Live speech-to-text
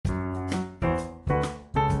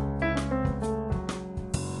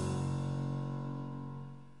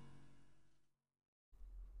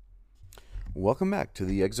Welcome back to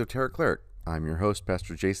the Exoteric Cleric. I'm your host,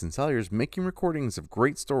 Pastor Jason Salyers, making recordings of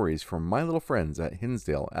great stories from my little friends at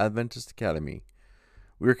Hinsdale Adventist Academy.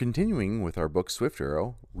 We are continuing with our book Swift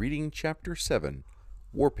Arrow, reading Chapter 7,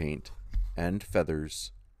 Warpaint and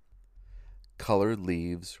Feathers. Colored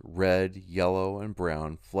leaves, red, yellow, and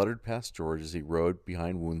brown, fluttered past George as he rode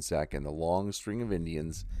behind Woonsack and the long string of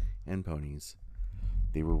Indians and ponies.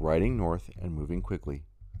 They were riding north and moving quickly.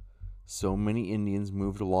 So many Indians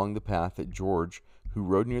moved along the path that George, who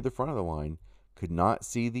rode near the front of the line, could not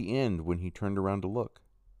see the end when he turned around to look.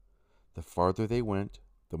 The farther they went,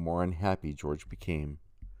 the more unhappy George became.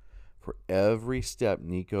 For every step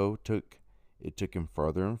Nico took, it took him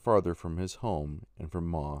farther and farther from his home and from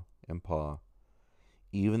Ma and Pa.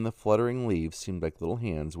 Even the fluttering leaves seemed like little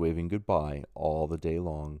hands waving goodbye all the day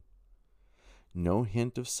long. No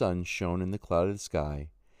hint of sun shone in the clouded sky,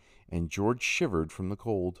 and George shivered from the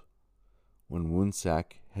cold. When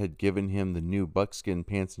Woonsack had given him the new buckskin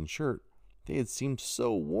pants and shirt, they had seemed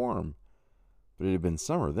so warm. But it had been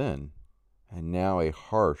summer then, and now a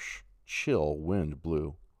harsh, chill wind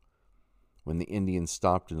blew. When the Indians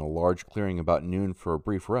stopped in a large clearing about noon for a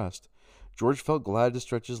brief rest, George felt glad to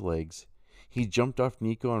stretch his legs. He jumped off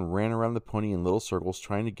Nico and ran around the pony in little circles,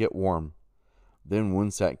 trying to get warm. Then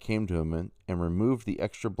Woonsack came to him and removed the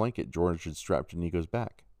extra blanket George had strapped to Nico's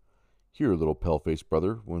back. "Here, little pale-faced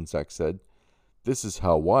brother," Woonsack said. "This is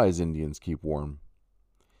how wise Indians keep warm."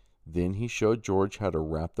 Then he showed George how to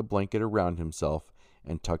wrap the blanket around himself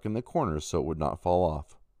and tuck in the corners so it would not fall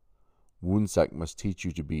off. "Woonsack must teach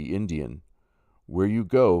you to be Indian. Where you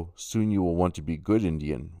go, soon you will want to be good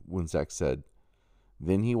Indian," Woonsack said.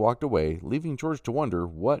 Then he walked away, leaving George to wonder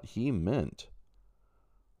what he meant.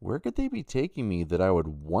 Where could they be taking me that I would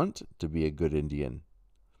want to be a good Indian?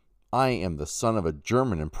 I am the son of a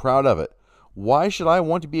German and proud of it. Why should I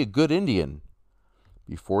want to be a good Indian?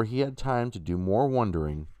 Before he had time to do more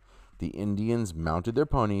wondering, the Indians mounted their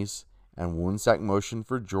ponies, and Woonsack motioned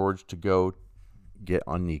for George to go get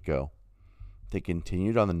on Nico. They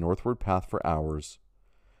continued on the northward path for hours.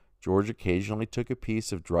 George occasionally took a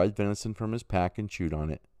piece of dried venison from his pack and chewed on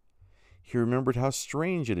it. He remembered how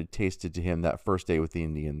strange it had tasted to him that first day with the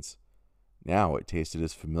Indians. Now it tasted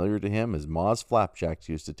as familiar to him as Ma's flapjacks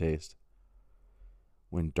used to taste.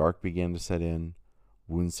 When dark began to set in,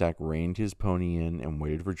 Woonsack reined his pony in and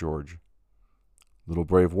waited for George. "Little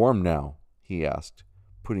brave warm now?" he asked,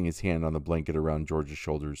 putting his hand on the blanket around George's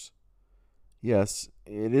shoulders. "Yes,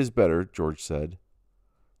 it is better," George said.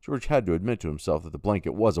 George had to admit to himself that the blanket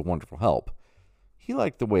was a wonderful help. He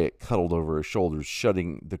liked the way it cuddled over his shoulders,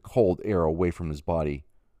 shutting the cold air away from his body.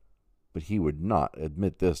 But he would not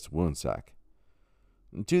admit this to Woonsack.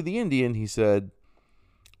 To the Indian, he said,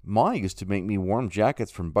 "Ma used to make me warm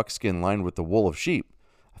jackets from buckskin lined with the wool of sheep.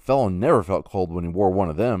 A fellow never felt cold when he wore one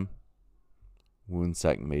of them."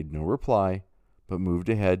 Woonsack made no reply, but moved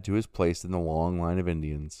ahead to his place in the long line of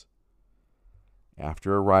Indians.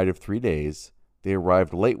 After a ride of 3 days, they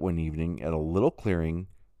arrived late one evening at a large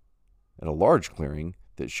clearing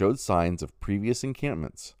that showed signs of previous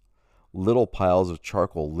encampments. Little piles of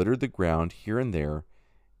charcoal littered the ground here and there,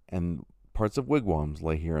 and parts of wigwams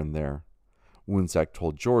lay here and there. Woonsack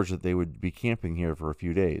told George that they would be camping here for a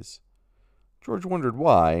few days. George wondered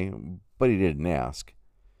why, but he didn't ask.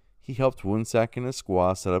 He helped Woonsack and his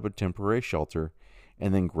squaw set up a temporary shelter,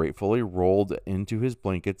 and then gratefully rolled into his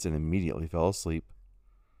blankets and immediately fell asleep.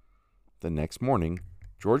 The next morning,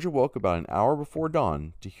 George awoke about an hour before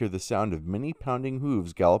dawn to hear the sound of many pounding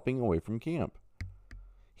hooves galloping away from camp.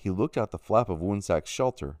 He looked out the flap of Woonsack's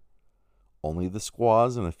shelter. Only the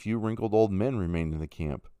squaws and a few wrinkled old men remained in the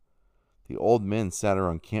camp. The old men sat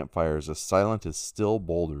around campfires as silent as still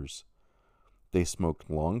boulders. They smoked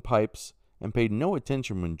long pipes and paid no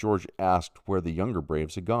attention when George asked where the younger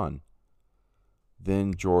braves had gone.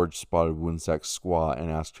 Then George spotted Woonsack's squaw and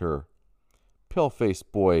asked her. "Pale-faced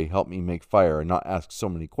boy, help me make fire and not ask so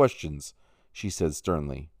many questions," she said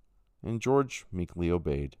sternly, and George meekly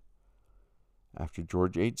obeyed. After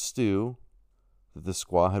George ate stew that the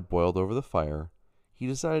squaw had boiled over the fire, he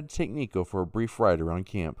decided to take Nico for a brief ride around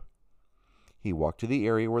camp. He walked to the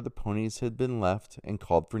area where the ponies had been left and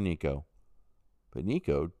called for Nico. But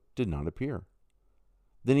Nico did not appear.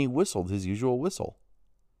 Then he whistled his usual whistle.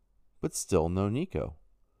 But still no Nico.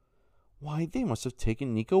 Why, they must have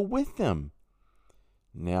taken Nico with them.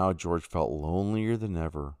 Now George felt lonelier than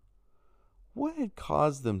ever. What had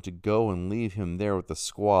caused them to go and leave him there with the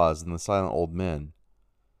squaws and the silent old men?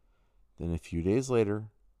 Then a few days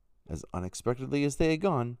later, as unexpectedly as they had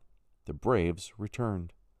gone, the braves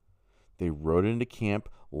returned. They rode into camp,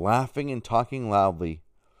 laughing and talking loudly.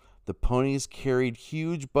 The ponies carried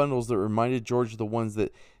huge bundles that reminded George of the ones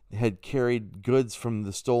that had carried goods from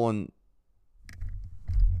the stolen.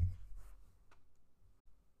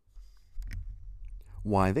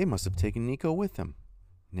 Why, they must have taken Nico with them.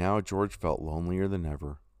 Now George felt lonelier than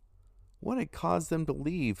ever. What had caused them to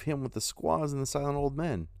leave him with the squaws and the silent old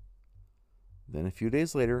men? Then a few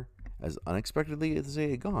days later, as unexpectedly as they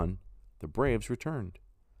had gone, the braves returned.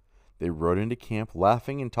 They rode into camp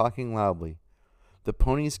laughing and talking loudly. The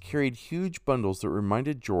ponies carried huge bundles that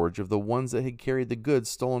reminded George of the ones that had carried the goods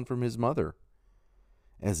stolen from his mother.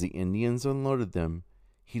 As the Indians unloaded them,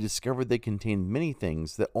 he discovered they contained many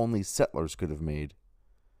things that only settlers could have made.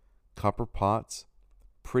 Copper pots,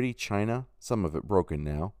 pretty china, some of it broken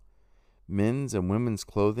now, men's and women's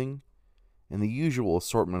clothing, and the usual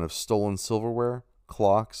assortment of stolen silverware,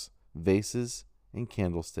 clocks, vases, and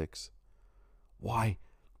candlesticks. Why,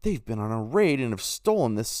 they've been on a raid and have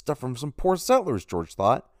stolen this stuff from some poor settlers, George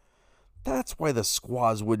thought. That's why the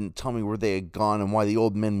squaws wouldn't tell me where they had gone and why the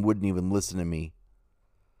old men wouldn't even listen to me.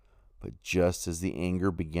 But just as the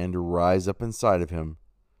anger began to rise up inside of him,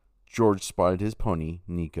 George spotted his pony,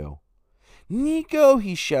 Nico. "Nico!"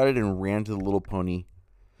 he shouted and ran to the little pony.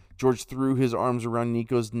 George threw his arms around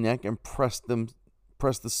Nico's neck and pressed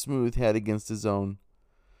the smooth head against his own.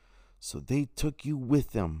 "So they took you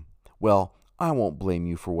with them. Well, I won't blame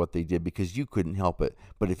you for what they did because you couldn't help it.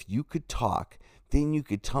 But if you could talk, then you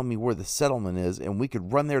could tell me where the settlement is and we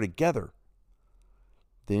could run there together."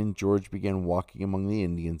 Then George began walking among the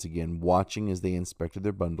Indians again, watching as they inspected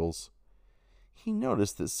their bundles. He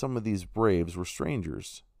noticed that some of these braves were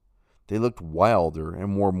strangers. They looked wilder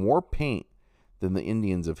and wore more paint than the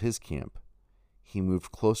Indians of his camp. He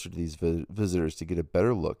moved closer to these visitors to get a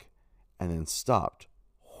better look, and then stopped,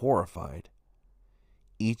 horrified.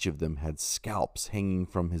 Each of them had scalps hanging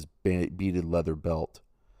from his beaded leather belt.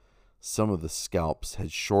 Some of the scalps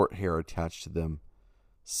had short hair attached to them.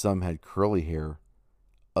 Some had curly hair.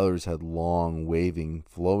 Others had long, waving,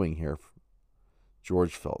 flowing hair.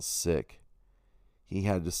 George felt sick. He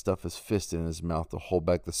had to stuff his fist in his mouth to hold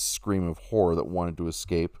back the scream of horror that wanted to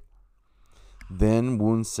escape. Then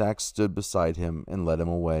Woonsack stood beside him and led him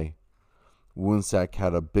away. Woonsack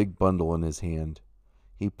had a big bundle in his hand.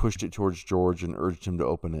 He pushed it towards George and urged him to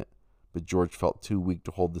open it, but George felt too weak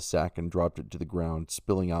to hold the sack and dropped it to the ground,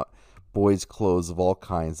 spilling out boys' clothes of all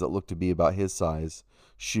kinds that looked to be about his size: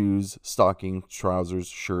 shoes, stockings, trousers,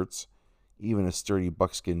 shirts, even a sturdy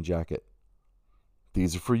buckskin jacket.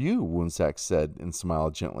 "These are for you," Woonsack said, and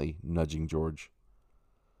smiled gently, nudging George.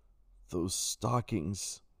 Those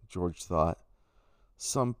stockings, George thought.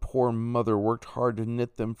 Some poor mother worked hard to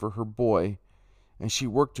knit them for her boy, and she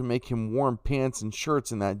worked to make him warm pants and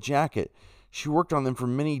shirts and that jacket. She worked on them for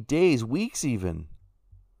many days, weeks even.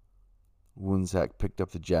 Woonsack picked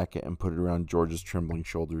up the jacket and put it around George's trembling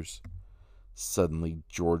shoulders. Suddenly,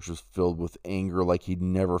 George was filled with anger like he'd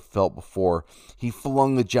never felt before. He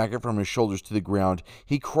flung the jacket from his shoulders to the ground.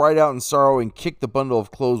 He cried out in sorrow and kicked the bundle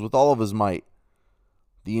of clothes with all of his might.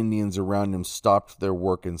 The Indians around him stopped their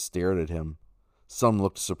work and stared at him. Some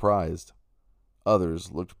looked surprised.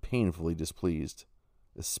 Others looked painfully displeased,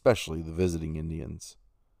 especially the visiting Indians.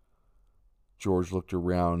 George looked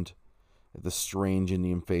around at the strange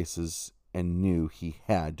Indian faces and knew he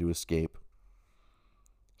had to escape.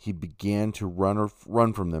 He began to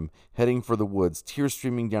run from them, heading for the woods, tears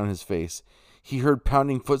streaming down his face. He heard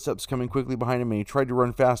pounding footsteps coming quickly behind him, and he tried to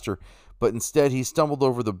run faster, but instead he stumbled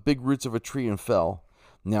over the big roots of a tree and fell.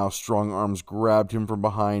 Now strong arms grabbed him from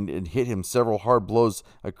behind and hit him several hard blows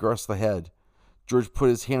across the head. George put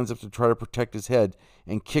his hands up to try to protect his head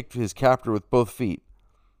and kicked his captor with both feet.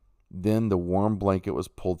 Then the warm blanket was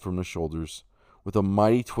pulled from his shoulders. With a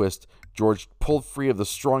mighty twist, George pulled free of the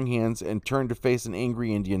strong hands and turned to face an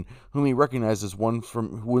angry Indian, whom he recognized as one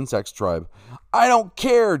from Woonsack's tribe. "I don't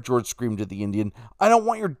care!" George screamed at the Indian. "I don't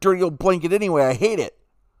want your dirty old blanket anyway. I hate it!"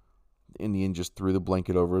 The Indian just threw the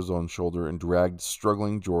blanket over his own shoulder and dragged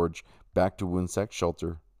struggling George back to Woonsack's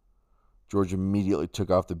shelter. George immediately took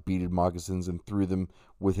off the beaded moccasins and threw them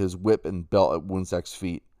with his whip and belt at Woonsack's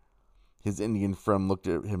feet. His Indian friend looked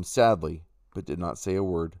at him sadly, but did not say a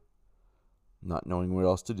word. Not knowing what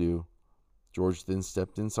else to do, George then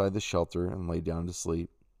stepped inside the shelter and lay down to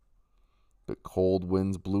sleep. But cold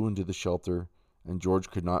winds blew into the shelter, and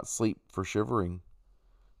George could not sleep for shivering.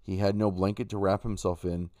 He had no blanket to wrap himself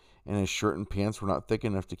in, and his shirt and pants were not thick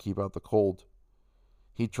enough to keep out the cold.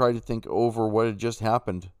 He tried to think over what had just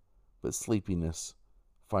happened, but sleepiness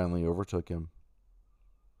finally overtook him.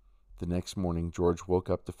 The next morning, George woke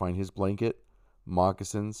up to find his blanket,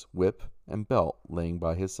 moccasins, whip, and belt laying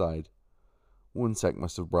by his side. Woonsack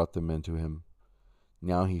must have brought them in to him.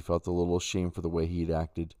 Now he felt a little ashamed for the way he had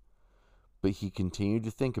acted, but he continued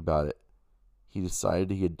to think about it. he decided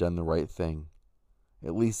he had done the right thing.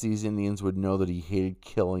 At least these Indians would know that he hated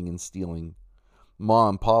killing and stealing. Ma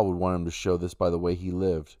and Pa would want him to show this by the way he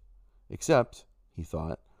lived. Except, he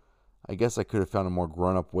thought, I guess I could have found a more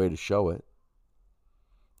grown-up way to show it.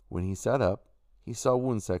 When he sat up, he saw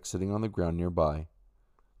Woonsack sitting on the ground nearby.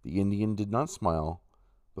 The Indian did not smile,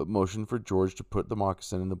 but motioned for George to put the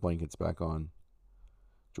moccasin and the blankets back on.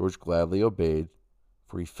 George gladly obeyed,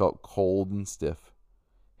 for he felt cold and stiff.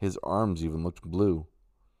 His arms even looked blue.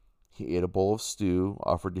 He ate a bowl of stew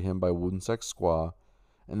offered to him by Woonsack's squaw,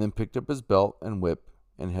 and then picked up his belt and whip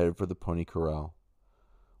and headed for the pony corral.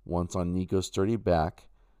 Once on Nico's sturdy back,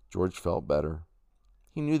 George felt better.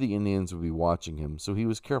 He knew the Indians would be watching him, so he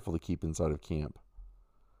was careful to keep inside of camp.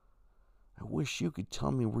 I wish you could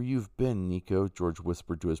tell me where you've been, Nico, George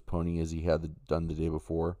whispered to his pony as he had done the day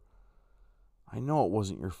before. I know it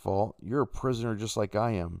wasn't your fault. You're a prisoner just like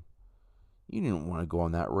I am. You didn't want to go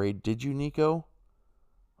on that raid, did you, Nico?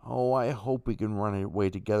 Oh, I hope we can run away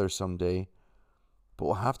together someday. But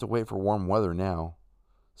we'll have to wait for warm weather now.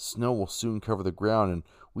 Snow will soon cover the ground, and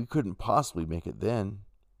we couldn't possibly make it then.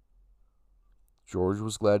 George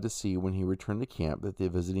was glad to see when he returned to camp that the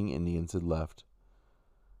visiting Indians had left.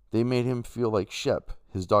 They made him feel like Shep,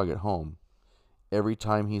 his dog at home. Every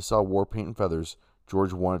time he saw war paint and feathers,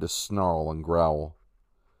 George wanted to snarl and growl.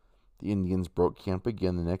 The Indians broke camp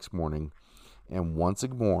again the next morning, and once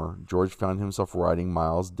more George found himself riding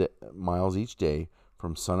miles each day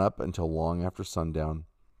from sunup until long after sundown.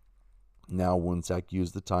 Now Woonsack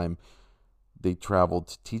used the time they traveled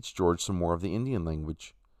to teach George some more of the Indian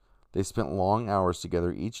language. They spent long hours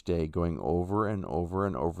together each day going over and over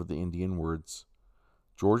and over the Indian words.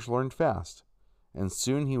 George learned fast, and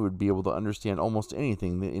soon he would be able to understand almost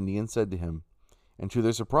anything the Indians said to him, and to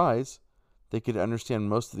their surprise, they could understand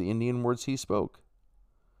most of the Indian words he spoke.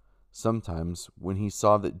 Sometimes, when he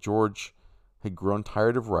saw that George had grown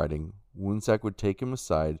tired of riding, Woonsack would take him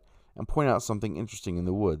aside and point out something interesting in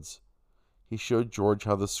the woods. He showed George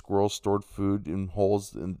how the squirrels stored food in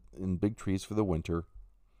holes in big trees for the winter.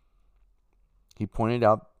 He pointed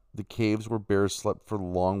out the caves where bears slept for the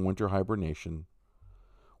long winter hibernation.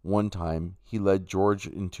 One time, he led George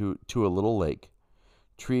into a little lake.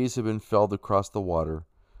 Trees had been felled across the water.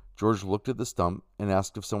 George looked at the stump and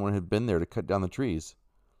asked if someone had been there to cut down the trees.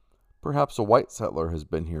 Perhaps a white settler has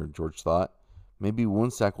been here, George thought. Maybe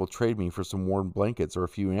Woonsack will trade me for some warm blankets or a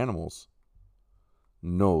few animals.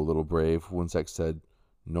 No, little brave, Woonsack said.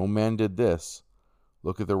 No man did this.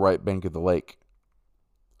 Look at the right bank of the lake.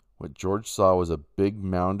 What George saw was a big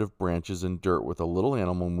mound of branches and dirt with a little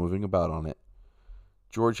animal moving about on it.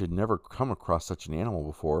 George had never come across such an animal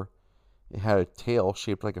before. It had a tail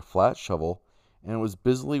shaped like a flat shovel, and it was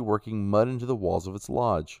busily working mud into the walls of its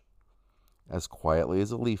lodge. As quietly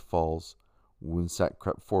as a leaf falls, Woonsack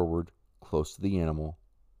crept forward, close to the animal.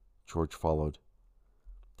 George followed.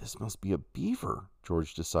 This must be a beaver,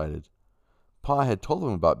 George decided. Pa had told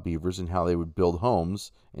him about beavers and how they would build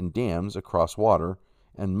homes and dams across water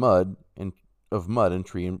and mud and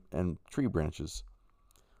tree branches.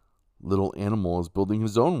 Little Animal is building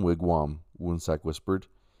his own wigwam, Woonsack whispered.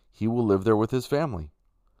 He will live there with his family.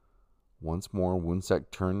 Once more,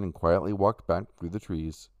 Woonsack turned and quietly walked back through the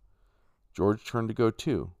trees. George turned to go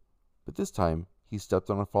too, but this time he stepped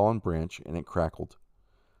on a fallen branch and it crackled.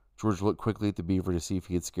 George looked quickly at the beaver to see if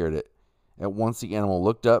he had scared it. At once the animal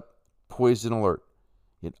looked up, poised and alert.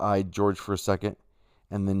 It eyed George for a second,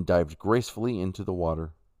 and then dived gracefully into the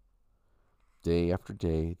water. Day after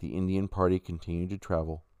day, the Indian party continued to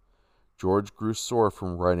travel. George grew sore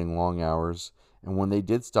from riding long hours, and when they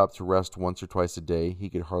did stop to rest once or twice a day, he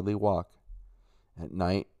could hardly walk. At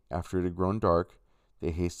night, after it had grown dark,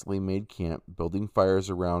 they hastily made camp, building fires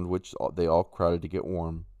around which they all crowded to get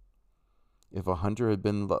warm. If a hunter had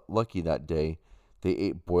been lucky that day, they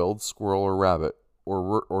ate boiled squirrel or rabbit,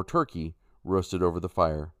 or turkey roasted over the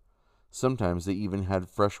fire. Sometimes they even had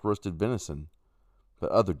fresh roasted venison.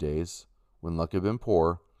 But other days, when luck had been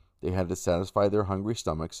poor, they had to satisfy their hungry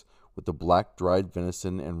stomachs with the black dried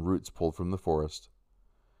venison and roots pulled from the forest.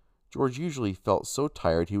 George usually felt so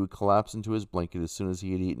tired he would collapse into his blanket as soon as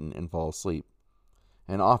he had eaten and fall asleep.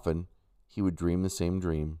 And often he would dream the same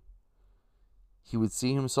dream. He would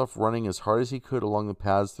see himself running as hard as he could along the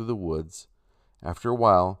paths through the woods. After a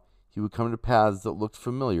while, he would come to paths that looked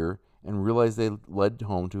familiar and realize they led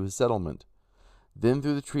home to his settlement. Then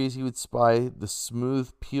through the trees he would spy the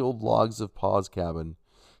smooth, peeled logs of Pa's cabin.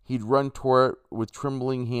 He'd run toward it with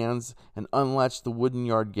trembling hands and unlatch the wooden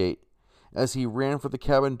yard gate. As he ran for the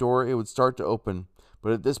cabin door, it would start to open,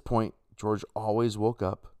 but at this point, George always woke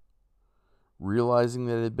up. Realizing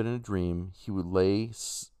that it had been a dream, he would lay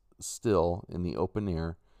still in the open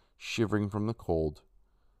air, shivering from the cold,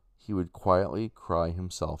 he would quietly cry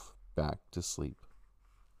himself back to sleep.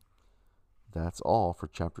 That's all for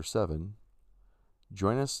Chapter 7.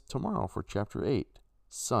 Join us tomorrow for Chapter 8,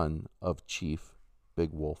 Son of Chief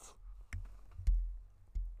Big Wolf.